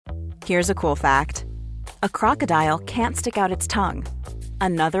Here's a cool fact. A crocodile can't stick out its tongue.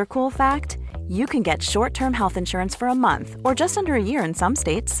 Another cool fact, you can get short-term health insurance for a month or just under a year in some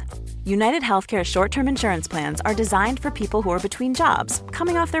states. United Healthcare short-term insurance plans are designed for people who are between jobs,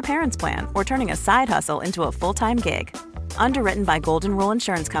 coming off their parents' plan, or turning a side hustle into a full-time gig. Underwritten by Golden Rule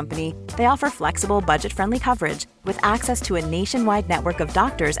Insurance Company, they offer flexible, budget-friendly coverage with access to a nationwide network of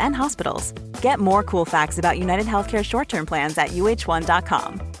doctors and hospitals. Get more cool facts about United Healthcare short-term plans at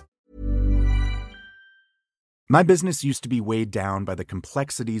uh1.com. My business used to be weighed down by the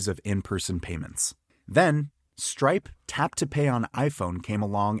complexities of in-person payments. Then, Stripe Tap to Pay on iPhone came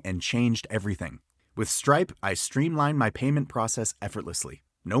along and changed everything. With Stripe, I streamlined my payment process effortlessly.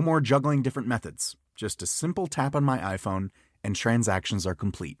 No more juggling different methods. Just a simple tap on my iPhone and transactions are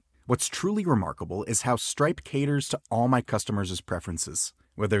complete. What's truly remarkable is how Stripe caters to all my customers' preferences.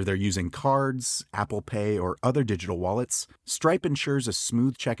 Whether they're using cards, Apple Pay, or other digital wallets, Stripe ensures a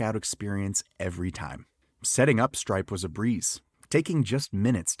smooth checkout experience every time. Setting up Stripe was a breeze, taking just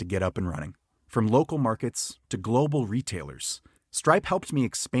minutes to get up and running. From local markets to global retailers, Stripe helped me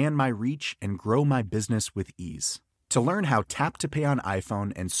expand my reach and grow my business with ease. To learn how Tap to Pay on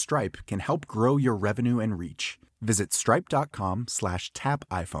iPhone and Stripe can help grow your revenue and reach, visit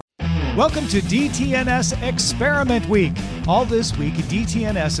stripe.com/tapiphone. Welcome to DTNS Experiment Week. All this week,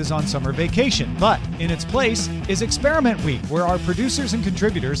 DTNS is on summer vacation, but in its place is Experiment Week, where our producers and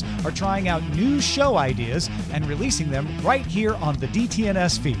contributors are trying out new show ideas and releasing them right here on the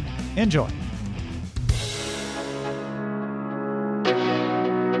DTNS feed. Enjoy.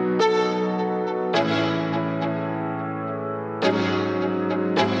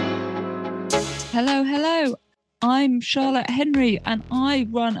 Hello. I'm Charlotte Henry, and I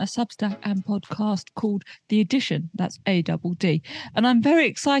run a Substack and podcast called The Edition. That's ADD. And I'm very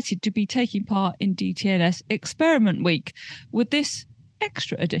excited to be taking part in DTNS Experiment Week with this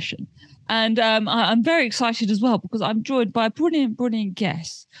extra edition. And I'm very excited as well because I'm joined by a brilliant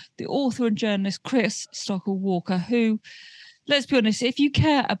guest, the author and journalist Chris Stockel-Walker, who, let's be honest, if you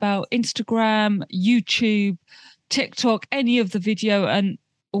care about Instagram, YouTube, TikTok, any of the video and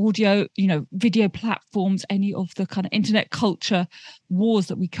audio, video platforms, any of the kind of internet culture wars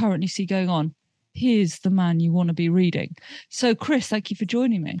that we currently see going on, here's the man you want to be reading. So, Chris, thank you for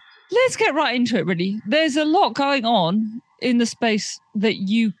joining me. Let's get right into it, really. There's a lot going on in the space that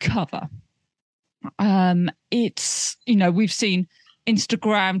you cover. It's, we've seen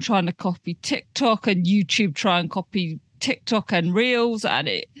Instagram trying to copy TikTok and YouTube try and copy TikTok and Reels, and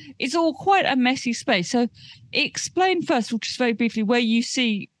it's all quite a messy space. So explain first of all, just very briefly, where you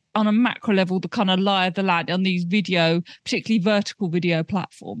see on a macro level the kind of lie of the land on these video, particularly vertical video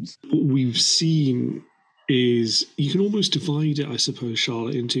platforms. What we've seen is you can almost divide it, I suppose,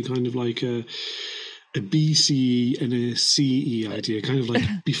 Charlotte, into kind of like a BCE and a CE idea, kind of like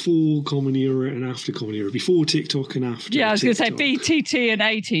before Common Era and after Common Era, before TikTok and after. Yeah, I was going to say TikTok. BTT and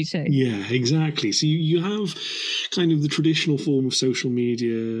ATT. Yeah, exactly. So you have kind of the traditional form of social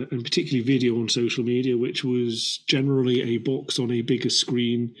media, and particularly video on social media, which was generally a box on a bigger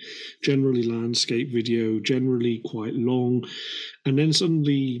screen, generally landscape video, generally quite long. And then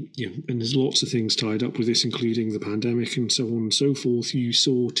suddenly, and there's lots of things tied up with this, including the pandemic and so on and so forth, you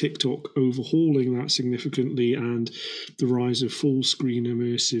saw TikTok overhauling that significantly and the rise of full screen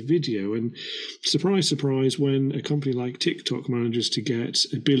immersive video. And surprise, surprise, when a company like TikTok manages to get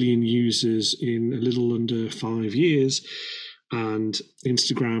 1 billion users in a little under 5 years, and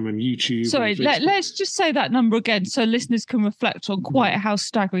Instagram and YouTube. Sorry, and let's just say that number again so listeners can reflect on quite how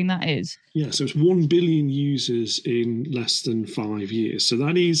staggering that is. Yeah, so it's 1 billion users in less than 5 years. So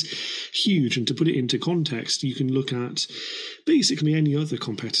that is huge. And to put it into context, you can look at basically any other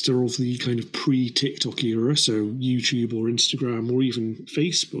competitor of the kind of pre-TikTok era, so YouTube or Instagram or even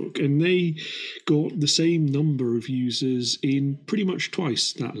Facebook, and they got the same number of users in pretty much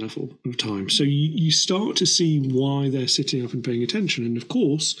twice that level of time. So you start to see why they're sitting up and paying attention. And of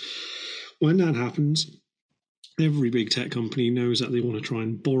course, when that happens, every big tech company knows that they want to try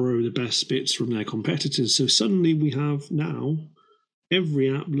and borrow the best bits from their competitors. So suddenly we have now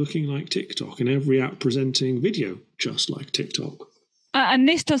every app looking like TikTok and every app presenting video just like TikTok. And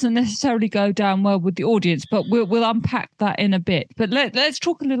this doesn't necessarily go down well with the audience, but we'll unpack that in a bit. But let's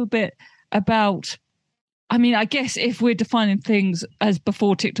talk a little bit about, I guess if we're defining things as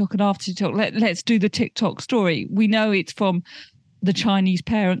before TikTok and after TikTok, let's do the TikTok story. We know it's from the Chinese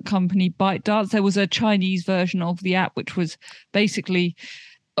parent company ByteDance. There was a Chinese version of the app which was basically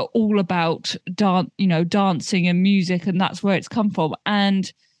all about dancing and music, and that's where it's come from.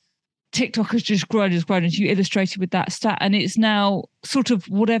 And TikTok has just grown, as you illustrated with that stat, and it's now sort of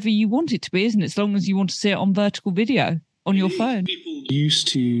whatever you want it to be, isn't it? As long as you want to see it on vertical video on your phone. People used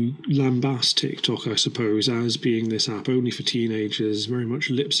to lambast TikTok, I suppose, as being this app only for teenagers, very much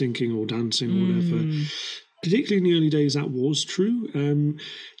lip syncing or dancing or whatever. Particularly in the early days, that was true.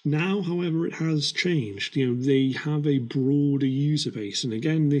 Now, however, it has changed. They have a broader user base. And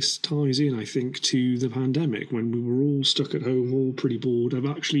again, this ties in, I think, to the pandemic when we were all stuck at home, all pretty bored. I've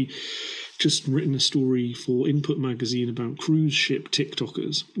actually just written a story for Input magazine about cruise ship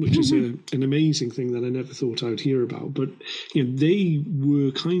TikTokers, which is an amazing thing that I never thought I'd hear about. But they were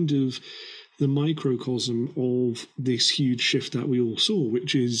kind of the microcosm of this huge shift that we all saw,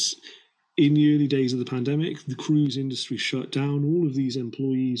 which is in the early days of the pandemic, the cruise industry shut down. All of these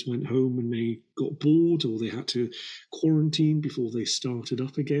employees went home and they got bored, or they had to quarantine before they started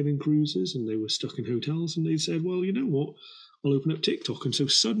up again in cruises, and they were stuck in hotels, and they said, well, you know what? I'll open up TikTok. And so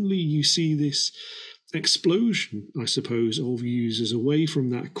suddenly you see this explosion, I suppose, of users away from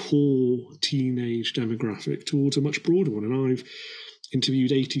that core teenage demographic towards a much broader one. And I've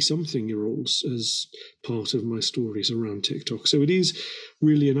interviewed 80-something-year-olds as part of my stories around TikTok. So it is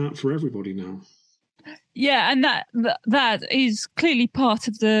really an app for everybody now. Yeah, and that is clearly part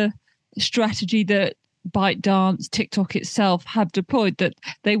of the strategy that ByteDance, TikTok itself have deployed, that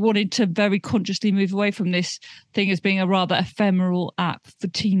they wanted to very consciously move away from this thing as being a rather ephemeral app for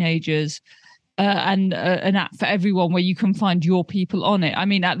teenagers and an app for everyone where you can find your people on it. I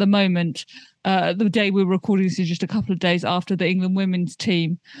mean, at the moment, the day we're recording this is just a couple of days after the England women's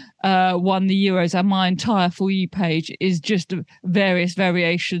team won the Euros, and my entire For You page is just various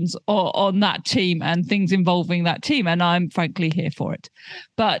variations on that team and things involving that team, and I'm frankly here for it.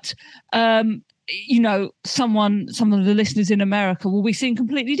 But some of the listeners in America will be seeing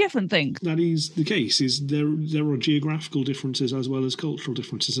completely different things. That is the case. Is there are geographical differences as well as cultural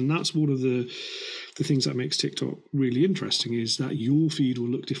differences, and that's one of the things that makes TikTok really interesting, is that your feed will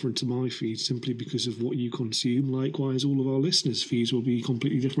look different to my feed simply because of what you consume. Likewise, all of our listeners' feeds will be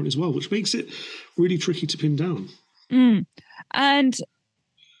completely different as well, which makes it really tricky to pin down. And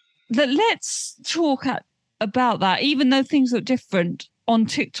let's talk about that. Even though things look different on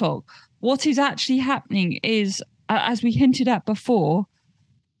TikTok, what is actually happening is, as we hinted at before,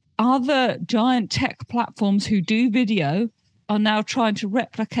 other giant tech platforms who do video are now trying to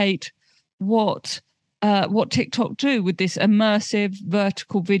replicate what TikTok do with this immersive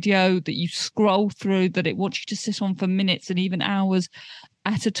vertical video that you scroll through, that it wants you to sit on for minutes and even hours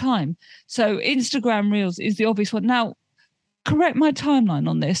at a time. So Instagram Reels is the obvious one. Now, correct my timeline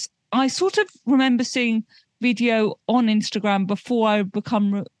on this. I sort of remember seeing video on Instagram before I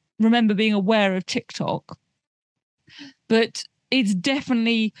remember being aware of TikTok, but it's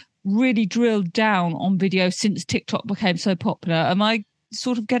definitely really drilled down on video since TikTok became so popular. Am I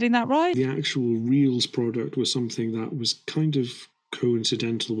sort of getting that right? The actual Reels product was something that was kind of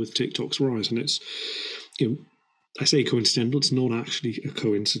coincidental with TikTok's rise, and it's, I say coincidental, it's not actually a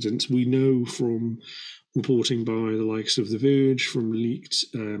coincidence. We know from reporting by the likes of The Verge, from leaked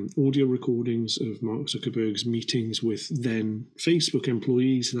audio recordings of Mark Zuckerberg's meetings with then Facebook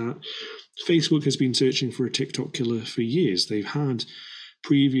employees, that Facebook has been searching for a TikTok killer for years. They've had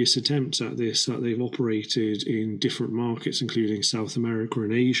previous attempts at this that they've operated in different markets, including South America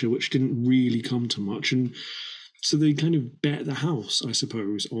and Asia, which didn't really come to much. And so they kind of bet the house, I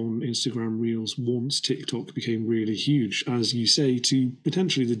suppose, on Instagram Reels once TikTok became really huge, as you say, to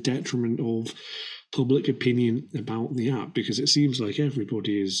potentially the detriment of public opinion about the app, because it seems like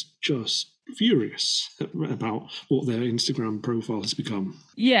everybody is just furious about what their Instagram profile has become.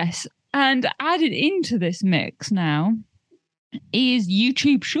 Yes, and added into this mix now is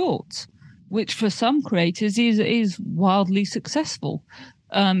YouTube Shorts, which for some creators is wildly successful,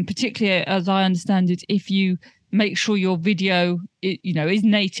 particularly as I understand it, if you make sure your video is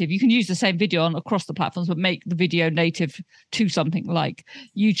native. You can use the same video across the platforms, but make the video native to something like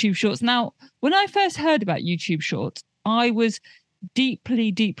YouTube Shorts. Now, when I first heard about YouTube Shorts, I was deeply,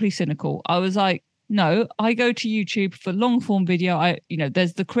 deeply cynical. I was like, no, I go to YouTube for long form video.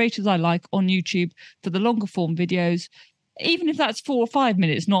 There's the creators I like on YouTube for the longer form videos, even if that's 4 or 5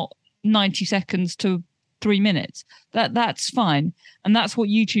 minutes, not 90 seconds to 3 minutes. That's fine. And that's what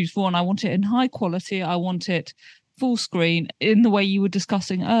YouTube's for. And I want it in high quality. I want it full screen in the way you were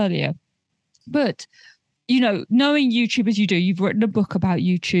discussing earlier. But, knowing YouTube as you do, you've written a book about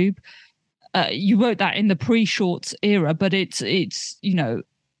YouTube. You wrote that in the pre-shorts era, but it's is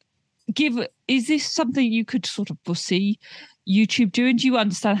this something you could sort of foresee YouTube doing? Do you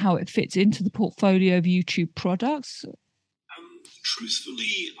understand how it fits into the portfolio of YouTube products?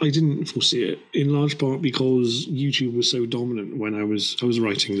 Truthfully, I didn't foresee it, in large part because YouTube was so dominant when I was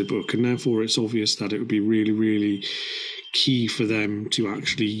writing the book, and therefore it's obvious that it would be really, really key for them to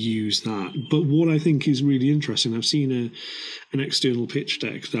actually use that. But what I think is really interesting, I've seen an external pitch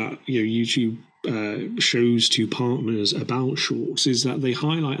deck that YouTube shows to partners about shorts, is that they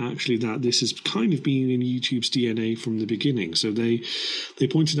highlight actually that this has kind of been in YouTube's DNA from the beginning. So they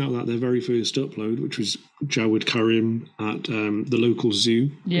pointed out that their very first upload, which was Jawed Karim at the local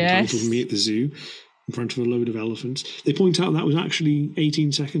zoo, entitled Me at the Zoo, in front of a load of elephants. They point out that was actually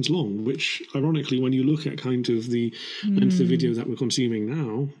 18 seconds long, which ironically, when you look at kind of the length of the video that we're consuming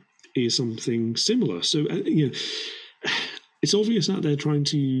now, is something similar. So, it's obvious that they're trying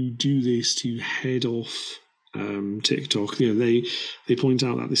to do this to head off TikTok. They point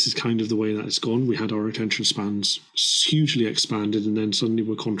out that this is kind of the way that it's gone. We had our attention spans hugely expanded, and then suddenly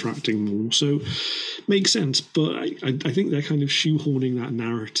we're contracting more. So makes sense, but I think they're kind of shoehorning that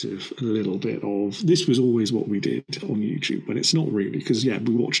narrative a little bit of this was always what we did on YouTube, but it's not really, because we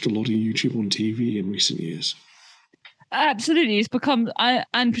watched a lot of YouTube on TV in recent years. Absolutely, it's become,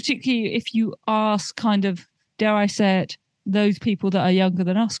 and particularly if you ask kind of, dare I say it, those people that are younger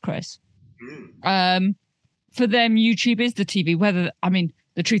than us, Chris. For them, YouTube is the TV.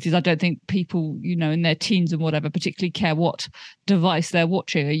 The truth is, I don't think people, in their teens and whatever, particularly care what device they're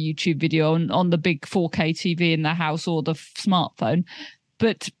watching a YouTube video on the big 4K TV in their house or the smartphone.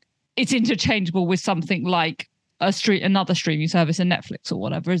 But it's interchangeable with something like another streaming service, a Netflix or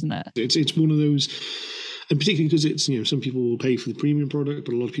whatever, isn't it? It's one of those, and particularly because it's, some people will pay for the premium product,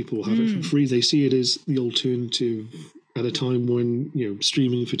 but a lot of people will have it for free. They see it as the alternative at a time when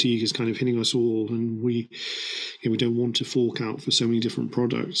streaming fatigue is kind of hitting us all, and we don't want to fork out for so many different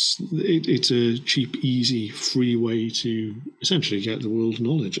products. It's a cheap, easy, free way to essentially get the world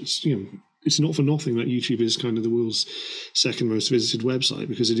knowledge. It's not for nothing that YouTube is kind of the world's second most visited website,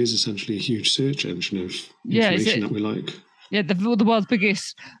 because it is essentially a huge search engine of information that we like. Yeah, the world's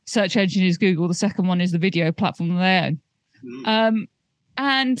biggest search engine is Google. The second one is the video platform they own.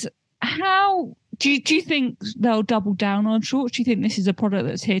 And how do you think they'll double down on shorts? Do you think this is a product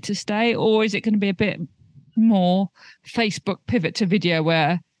that's here to stay, or is it going to be a bit more Facebook pivot to video,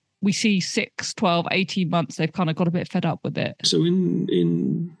 where we see 6, 12, 18 months they've kind of got a bit fed up with it? So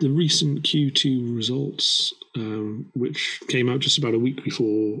in the recent Q2 results, which came out just about a week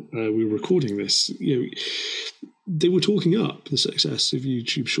before we were recording this, they were talking up the success of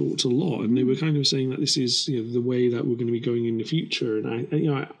YouTube Shorts a lot, and they were kind of saying that this is the way that we're going to be going in the future.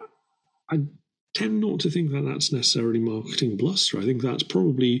 And I tend not to think that that's necessarily marketing bluster. I think that's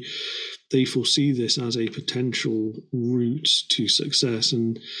probably they foresee this as a potential route to success.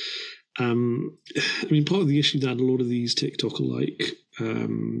 And part of the issue that a lot of these TikTok-alike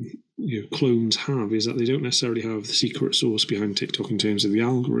clones have is that they don't necessarily have the secret sauce behind TikTok in terms of the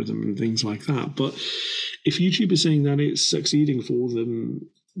algorithm and things like that. But if YouTube is saying that it's succeeding for them,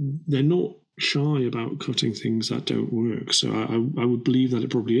 they're not shy about cutting things that don't work. So I would believe that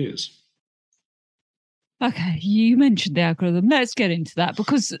it probably is. Okay, you mentioned the algorithm. Let's get into that,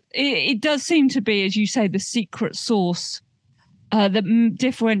 because it does seem to be, as you say, the secret sauce that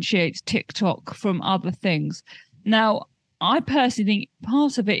differentiates TikTok from other things. Now, I personally think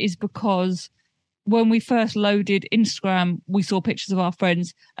part of it is because when we first loaded Instagram, we saw pictures of our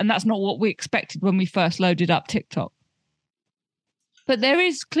friends, and that's not what we expected when we first loaded up TikTok. But there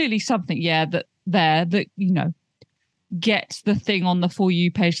is clearly something, that gets the thing on the For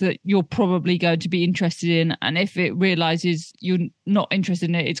You page that you're probably going to be interested in. And if it realizes you're not interested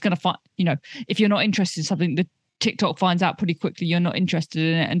in it, it's going to find, if you're not interested in something, the TikTok finds out pretty quickly you're not interested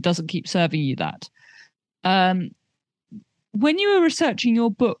in it and doesn't keep serving you that. When you were researching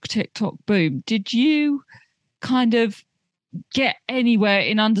your book, TikTok Boom, did you kind of get anywhere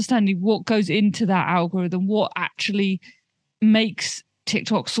in understanding what goes into that algorithm, what actually makes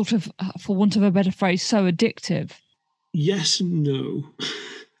TikTok sort of, for want of a better phrase, so addictive? Yes and no.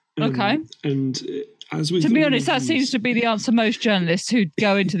 Okay. And as with, to be honest, that seems to be the answer most journalists who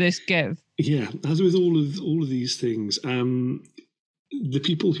go into this give. Yeah, as with all of these things, the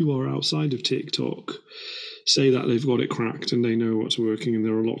people who are outside of TikTok say that they've got it cracked and they know what's working, and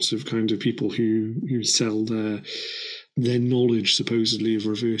there are lots of kind of people who sell their knowledge supposedly of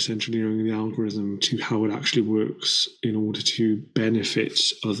reverse engineering the algorithm to how it actually works in order to benefit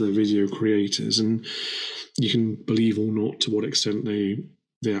other video creators. And you can believe or not to what extent they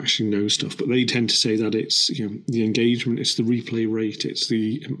actually know stuff, but they tend to say that it's the engagement, it's the replay rate, it's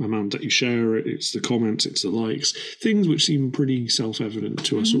the amount that you share it, it's the comments, it's the likes, things which seem pretty self-evident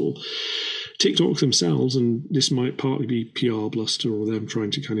to us all. TikTok themselves, and this might partly be PR bluster or them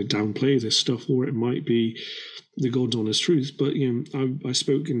trying to kind of downplay this stuff, or it might be the God's honest truth. But I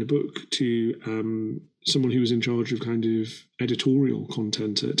spoke in the book to someone who was in charge of kind of editorial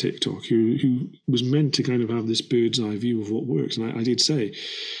content at TikTok, who was meant to kind of have this bird's eye view of what works. And I did say,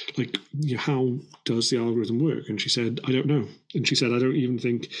 like, how does the algorithm work? And she said, I don't know. And she said, I don't even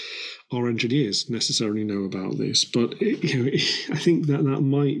think our engineers necessarily know about this. But I think that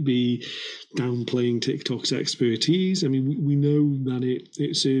might be downplaying TikTok's expertise. I mean, we know that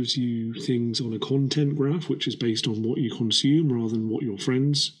it serves you things on a content graph, which is based on what you consume rather than what your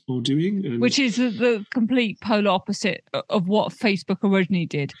friends are doing. And which is the complete polar opposite of what Facebook originally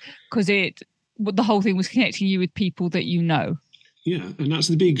did, because the whole thing was connecting you with people that you know. Yeah, and that's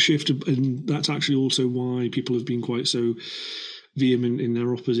the big shift, and that's actually also why people have been quite so vehement in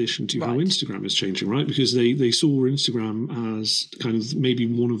their opposition to how Instagram is changing, right? Because they saw Instagram as kind of maybe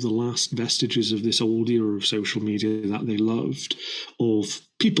one of the last vestiges of this old era of social media that they loved, of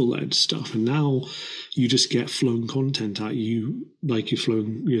people-led stuff. And now you just get flung content at you like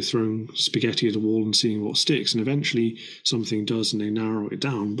you're throwing spaghetti at a wall and seeing what sticks. And eventually something does and they narrow it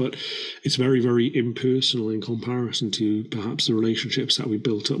down. But it's very, very impersonal in comparison to perhaps the relationships that we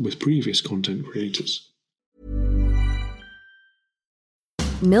built up with previous content creators.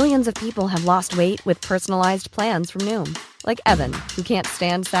 Millions of people have lost weight with personalized plans from Noom. Like Evan, who can't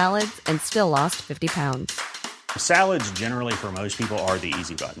stand salads and still lost 50 pounds. Salads generally for most people are the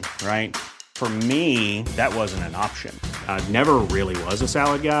easy button, right? For me, that wasn't an option. I never really was a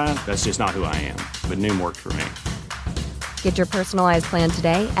salad guy. That's just not who I am. But Noom worked for me. Get your personalized plan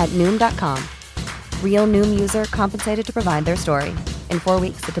today at Noom.com. Real Noom user compensated to provide their story. In 4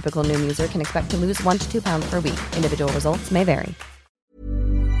 weeks, the typical Noom user can expect to lose 1 to 2 pounds per week. Individual results may vary.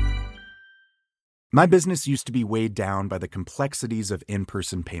 My business used to be weighed down by the complexities of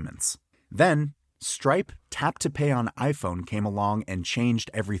in-person payments. Then, Stripe Tap to Pay on iPhone came along and changed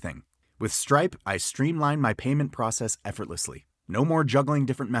everything. With Stripe, I streamlined my payment process effortlessly. No more juggling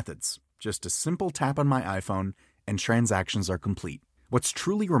different methods. Just a simple tap on my iPhone and transactions are complete. What's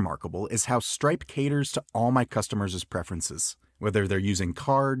truly remarkable is how Stripe caters to all my customers' preferences. Whether they're using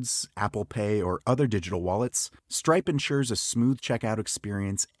cards, Apple Pay, or other digital wallets, Stripe ensures a smooth checkout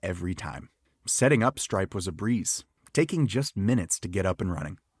experience every time. Setting up Stripe was a breeze, taking just minutes to get up and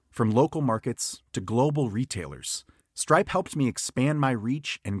running. From local markets to global retailers, Stripe helped me expand my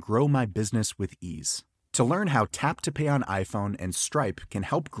reach and grow my business with ease. To learn how Tap to Pay on iPhone and Stripe can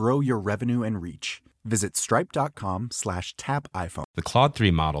help grow your revenue and reach, visit stripe.com/tapiphone. The Claude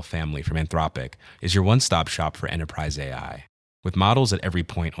 3 model family from Anthropic is your one-stop shop for enterprise AI. With models at every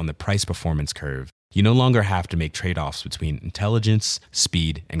point on the price-performance curve, you no longer have to make trade-offs between intelligence,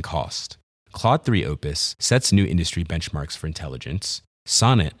 speed, and cost. Claude 3 Opus sets new industry benchmarks for intelligence.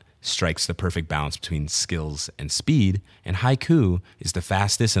 Sonnet strikes the perfect balance between skills and speed. And Haiku is the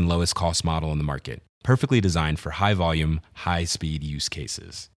fastest and lowest cost model in the market, perfectly designed for high-volume, high-speed use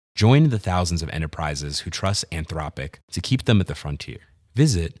cases. Join the thousands of enterprises who trust Anthropic to keep them at the frontier.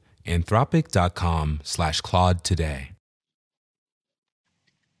 Visit anthropic.com/Claude today.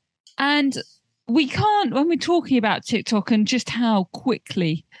 And we can't, when we're talking about TikTok and just how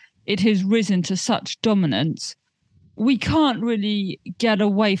quickly it has risen to such dominance, we can't really get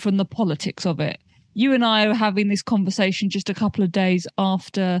away from the politics of it. You and I are having this conversation just a couple of days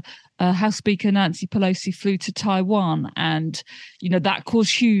after House Speaker Nancy Pelosi flew to Taiwan, and that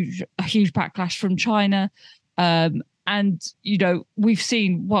caused a huge backlash from China. And we've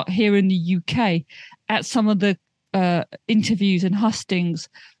seen what here in the UK at some of the interviews and hustings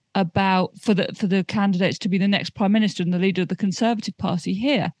about for the candidates to be the next prime minister and the leader of the Conservative Party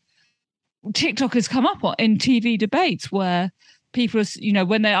here. TikTok has come up in TV debates where people are,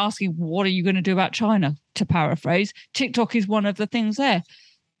 when they're asking, what are you going to do about China, to paraphrase, TikTok is one of the things there.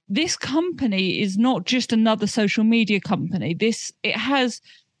 This company is not just another social media company. It has,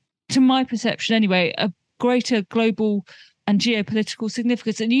 to my perception anyway, a greater global and geopolitical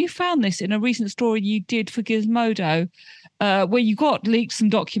significance. And you found this in a recent story you did for Gizmodo, where you got leaked some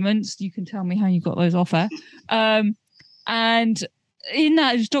documents. You can tell me how you got those off air. And in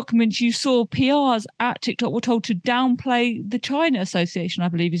those documents, you saw PRs at TikTok were told to downplay the China Association, I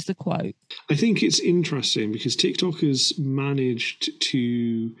believe is the quote. I think it's interesting because TikTok has managed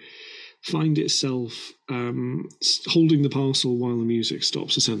to find itself holding the parcel while the music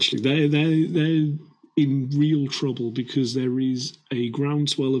stops, essentially. They're in real trouble because there is a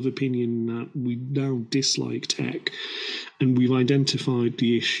groundswell of opinion that we now dislike tech, and we've identified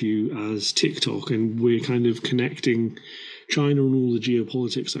the issue as TikTok, and we're kind of connecting China and all the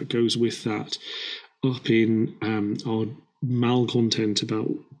geopolitics that goes with that up in our malcontent about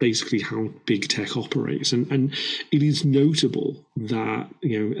basically how big tech operates. And it is notable that,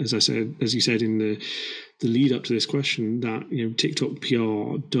 as you said in the the lead up to this question that TikTok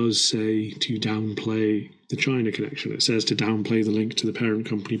PR does say to downplay the China connection. It says to downplay the link to the parent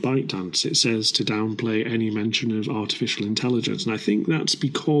company ByteDance. It says to downplay any mention of artificial intelligence. And I think that's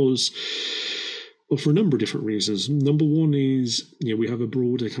because, well, for a number of different reasons. Number one is, we have a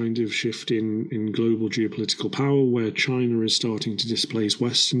broader kind of shift in global geopolitical power where China is starting to displace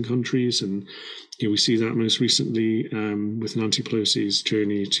Western countries. And we see that most recently with Nancy Pelosi's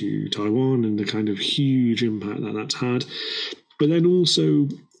journey to Taiwan and the kind of huge impact that that's had. But then also,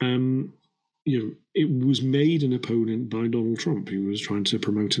 it was made an opponent by Donald Trump, who was trying to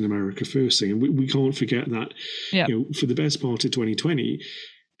promote an America First thing. And we can't forget that, for the best part of 2020,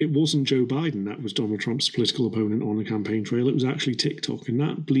 it wasn't Joe Biden that was Donald Trump's political opponent on the campaign trail. It was actually TikTok. And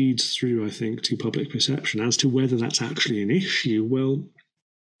that bleeds through, I think, to public perception as to whether that's actually an issue. Well,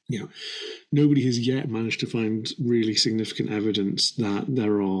 nobody has yet managed to find really significant evidence that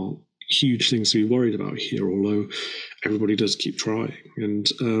there are huge things to be worried about here, although everybody does keep trying. And,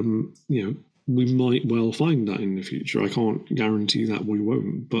 we might well find that in the future. I can't guarantee that we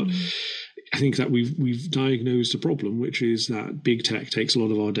won't, but I think that we've diagnosed a problem, which is that big tech takes a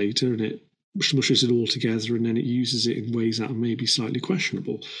lot of our data and it smushes it all together and then it uses it in ways that are maybe slightly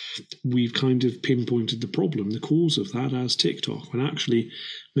questionable. We've kind of pinpointed the problem, the cause of that, as TikTok, when actually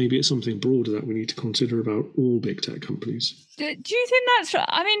maybe it's something broader that we need to consider about all big tech companies. Do you think that's right?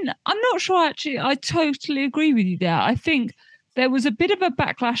 I mean, I'm not sure actually. I totally agree with you there. I think there was a bit of a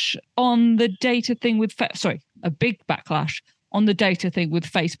backlash on the data thing with, a big backlash on the data thing with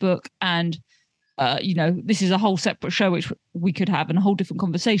Facebook. And, this is a whole separate show, which we could have in a whole different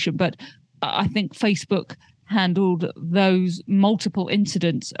conversation. But I think Facebook handled those multiple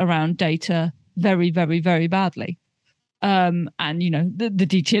incidents around data very, very, very badly. And, the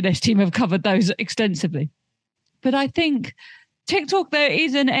DTNS team have covered those extensively. But I think TikTok, there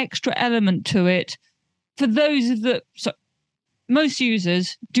is an extra element to it for those that... Most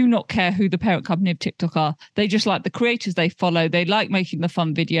users do not care who the parent company of TikTok are. They just like the creators they follow. They like making the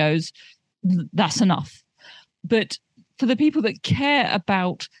fun videos. That's enough. But for the people that care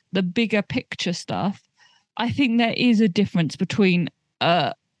about the bigger picture stuff, I think there is a difference between,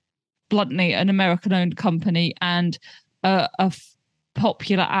 bluntly, an American-owned company and a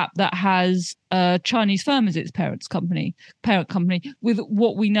popular app that has a Chinese firm as its parent company, with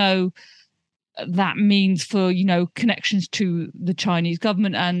what we know that means for, connections to the Chinese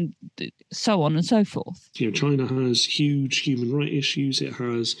government and so on and so forth. China has huge human rights issues. It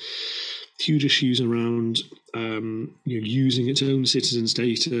has huge issues around using its own citizens'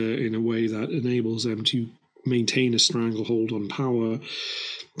 data in a way that enables them to maintain a stranglehold on power.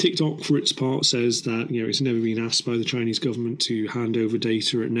 TikTok, for its part, says that it's never been asked by the Chinese government to hand over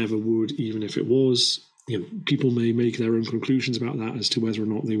data. It never would, even if it was. People may make their own conclusions about that as to whether or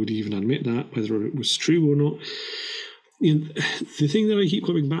not they would even admit that, whether it was true or not. The thing that I keep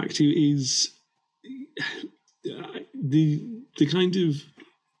coming back to is the kind of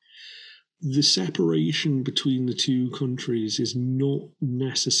the separation between the two countries is not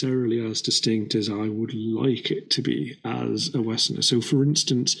necessarily as distinct as I would like it to be as a Westerner. So, for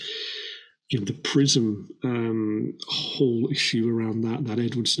instance, the PRISM whole issue around that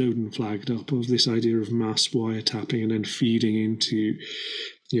Edward Snowden flagged up, of this idea of mass wiretapping and then feeding into,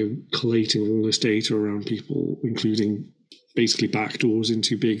 collating all this data around people, including basically backdoors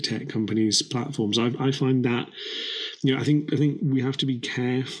into big tech companies' platforms. I find that, I think we have to be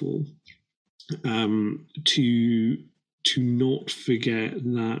careful to not forget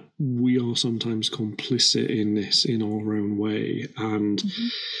that we are sometimes complicit in this in our own way. And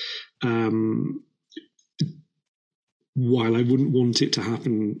while I wouldn't want it to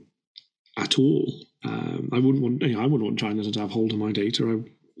happen at all, I wouldn't want China to have hold of my data.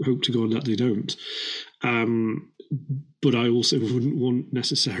 I hope to God that they don't. But I also wouldn't want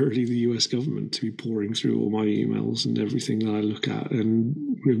necessarily the US government to be pouring through all my emails and everything that I look at.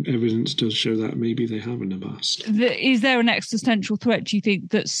 And evidence does show that maybe they have in the past. Is there an existential threat, do you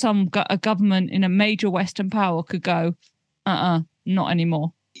think, that a government in a major Western power could go, not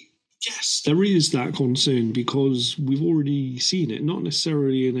anymore? Yes, there is that concern, because we've already seen it, not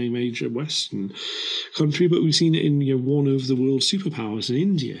necessarily in a major Western country, but we've seen it in one of the world's superpowers, in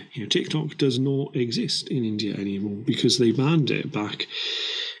India. TikTok does not exist in India anymore because they banned it back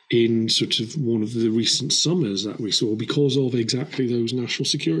in sort of one of the recent summers that we saw because of exactly those national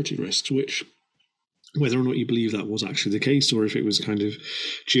security risks, which, whether or not you believe that was actually the case or if it was kind of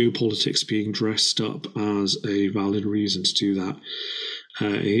geopolitics being dressed up as a valid reason to do that,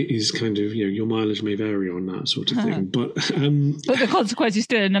 is kind of, your mileage may vary on that sort of thing. But the consequence is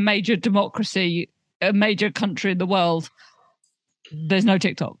still, in a major democracy, a major country in the world, there's no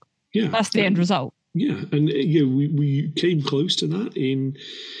TikTok. Yeah, that's the end result. Yeah, and we came close to that in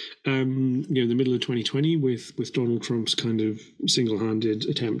the middle of 2020 with Donald Trump's kind of single-handed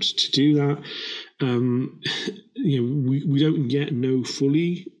attempt to do that. We don't yet know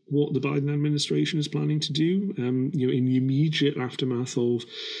fully what the Biden administration is planning to do. In the immediate aftermath of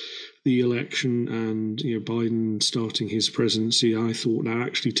the election and Biden starting his presidency, I thought that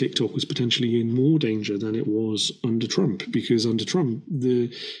actually TikTok was potentially in more danger than it was under Trump, because under Trump, to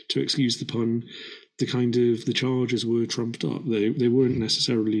excuse the pun, the charges were trumped up. They weren't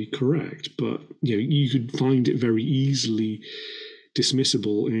necessarily correct, but you could find it very easily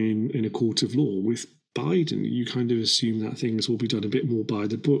dismissible in a court of law. With Biden, you kind of assume that things will be done a bit more by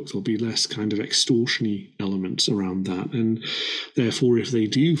the book. There'll be less kind of extortion-y elements around that, and therefore, if they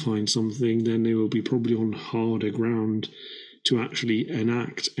do find something, then they will be probably on harder ground to actually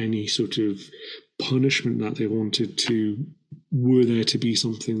enact any sort of punishment that they wanted to, were there to be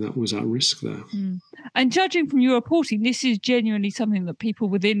something that was at risk there. And judging from your reporting, this is genuinely something that people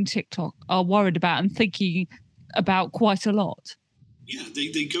within TikTok are worried about and thinking about quite a lot. Yeah,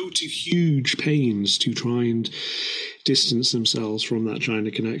 they go to huge pains to try and distance themselves from that China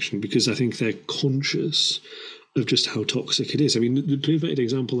connection, because I think they're conscious of just how toxic it is. I mean, the perfect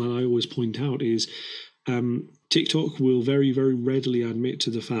example that I always point out is TikTok will very, very readily admit to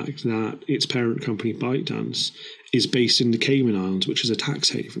the fact that its parent company, ByteDance, is based in the Cayman Islands, which is a tax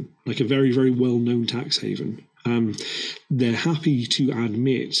haven, like a very, very well-known tax haven. They're happy to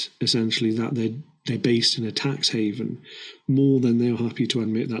admit, essentially, that they're based in a tax haven more than they're happy to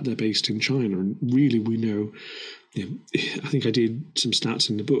admit that they're based in China. And really, we know, I think I did some stats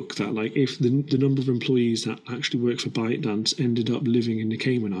in the book that, like, if the number of employees that actually work for ByteDance ended up living in the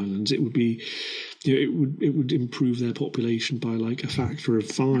Cayman Islands, it would be, it would improve their population by like a factor of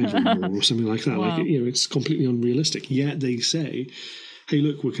 5 or more, or something like that. Wow. Like, it's completely unrealistic. Yet they say, hey,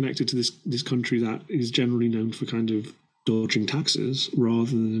 look, we're connected to this country that is generally known for kind of dodging taxes,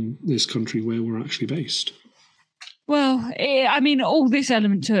 rather than this country where we're actually based. Well, I mean, all this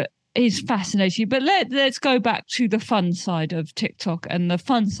element to it is fascinating, but let's go back to the fun side of TikTok and the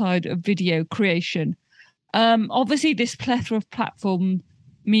fun side of video creation. Obviously, this plethora of platform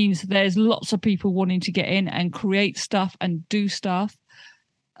means there's lots of people wanting to get in and create stuff and do stuff.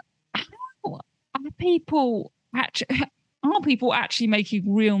 How are people actually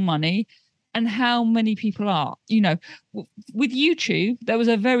making real money? And how many people are? With YouTube, there was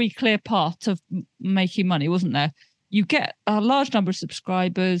a very clear path of making money, wasn't there? You get a large number of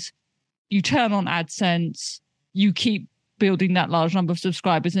subscribers, you turn on AdSense, you keep building that large number of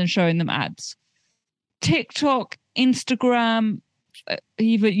subscribers and showing them ads. TikTok, Instagram,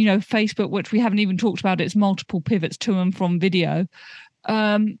 even, Facebook, which we haven't even talked about, its multiple pivots to and from video.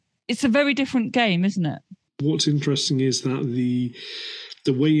 It's a very different game, isn't it? What's interesting is that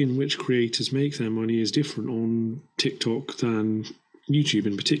the way in which creators make their money is different on TikTok than YouTube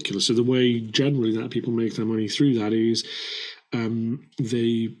in particular. So the way generally that people make their money through that is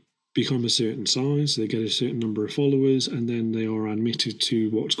they become a certain size, they get a certain number of followers, and then they are admitted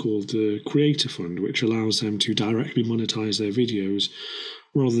to what's called the Creator Fund, which allows them to directly monetize their videos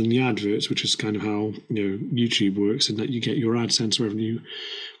rather than the adverts, which is kind of how YouTube works, in that you get your AdSense revenue,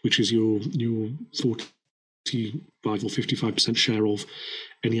 which is your 45 or 55% share of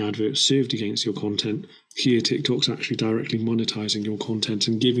any adverts served against your content. Here, TikTok's actually directly monetizing your content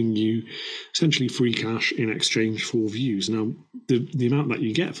and giving you essentially free cash in exchange for views. Now, the amount that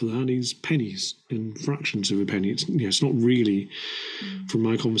you get for that is pennies and fractions of a penny. It's not really, from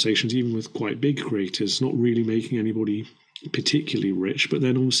my conversations, even with quite big creators, not really making anybody particularly rich. But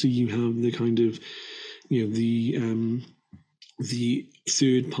then also you have the kind of, the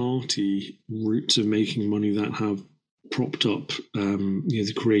third-party routes of making money that have propped up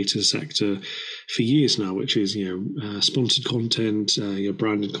the creator sector for years now, which is sponsored content,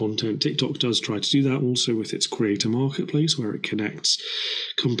 branded content. TikTok does try to do that also with its creator marketplace, where it connects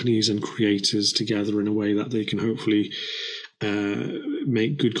companies and creators together in a way that they can hopefully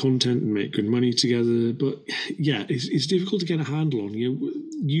make good content and make good money together. But yeah, it's difficult to get a handle on.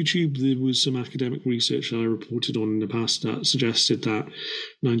 YouTube, there was some academic research that I reported on in the past that suggested that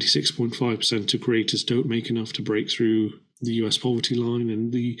 96.5% of creators don't make enough to break through the US poverty line,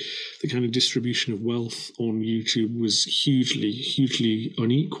 and the kind of distribution of wealth on YouTube was hugely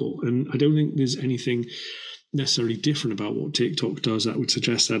unequal. And I don't think there's anything necessarily different about what TikTok does that would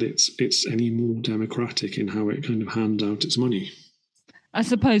suggest that it's any more democratic in how it kind of hands out its money. I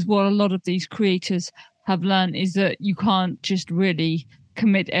suppose what a lot of these creators have learned is that you can't just really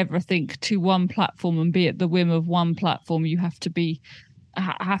commit everything to one platform and be at the whim of one platform. You have to be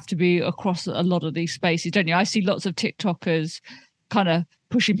across a lot of these spaces, don't you? I see lots of TikTokers kind of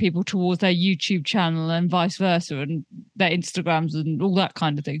pushing people towards their YouTube channel and vice versa, and their Instagrams and all that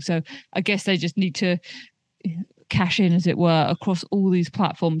kind of thing. So I guess they just need to cash in, as it were, across all these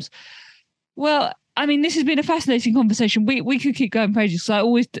platforms. Well, I mean, this has been a fascinating conversation. We could keep going for ages, because I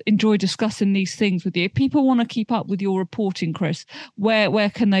always enjoy discussing these things with you. If people want to keep up with your reporting, Chris, where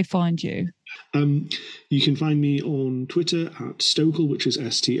can they find you? You can find me on Twitter at Stokel, which is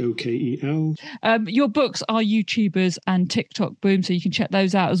Stokel. Your books are YouTubers and TikTok boom, so you can check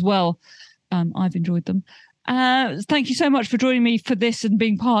those out as well. I've enjoyed them. Thank you so much for joining me for this and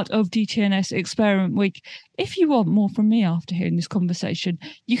being part of DTNS Experiment Week. If you want more from me after hearing this conversation,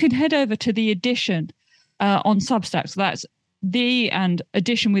 you can head over to The Edition on Substack. So that's the and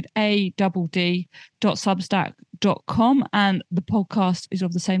edition with ADD.substack.com, and the podcast is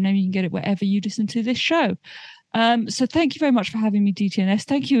of the same name. You can get it wherever you listen to this show. So thank you very much for having me, DTNS.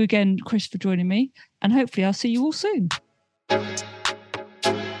 Thank you again, Chris, for joining me, and hopefully I'll see you all soon.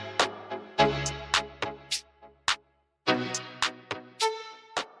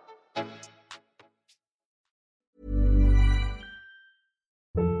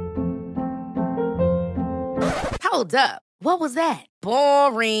 Hold up. What was that?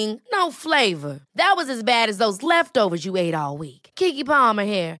 Boring. No flavor. That was as bad as those leftovers you ate all week. Keke Palmer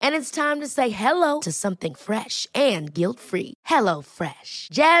here, and it's time to say hello to something fresh and guilt-free. HelloFresh.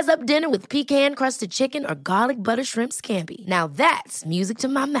 Jazz up dinner with pecan-crusted chicken or garlic butter shrimp scampi. Now that's music to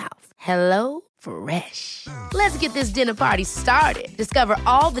my mouth. HelloFresh. Let's get this dinner party started. Discover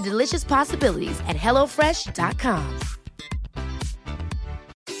all the delicious possibilities at HelloFresh.com.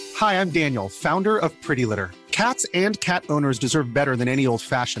 Hi, I'm Daniel, founder of Pretty Litter. Cats and cat owners deserve better than any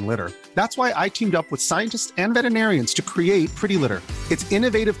old-fashioned litter. That's why I teamed up with scientists and veterinarians to create Pretty Litter. Its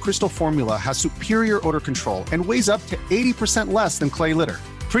innovative crystal formula has superior odor control and weighs up to 80% less than clay litter.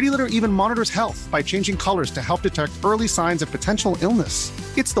 Pretty Litter even monitors health by changing colors to help detect early signs of potential illness.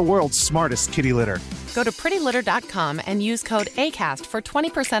 It's the world's smartest kitty litter. Go to prettylitter.com and use code ACAST for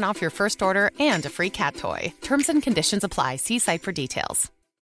 20% off your first order and a free cat toy. Terms and conditions apply. See site for details.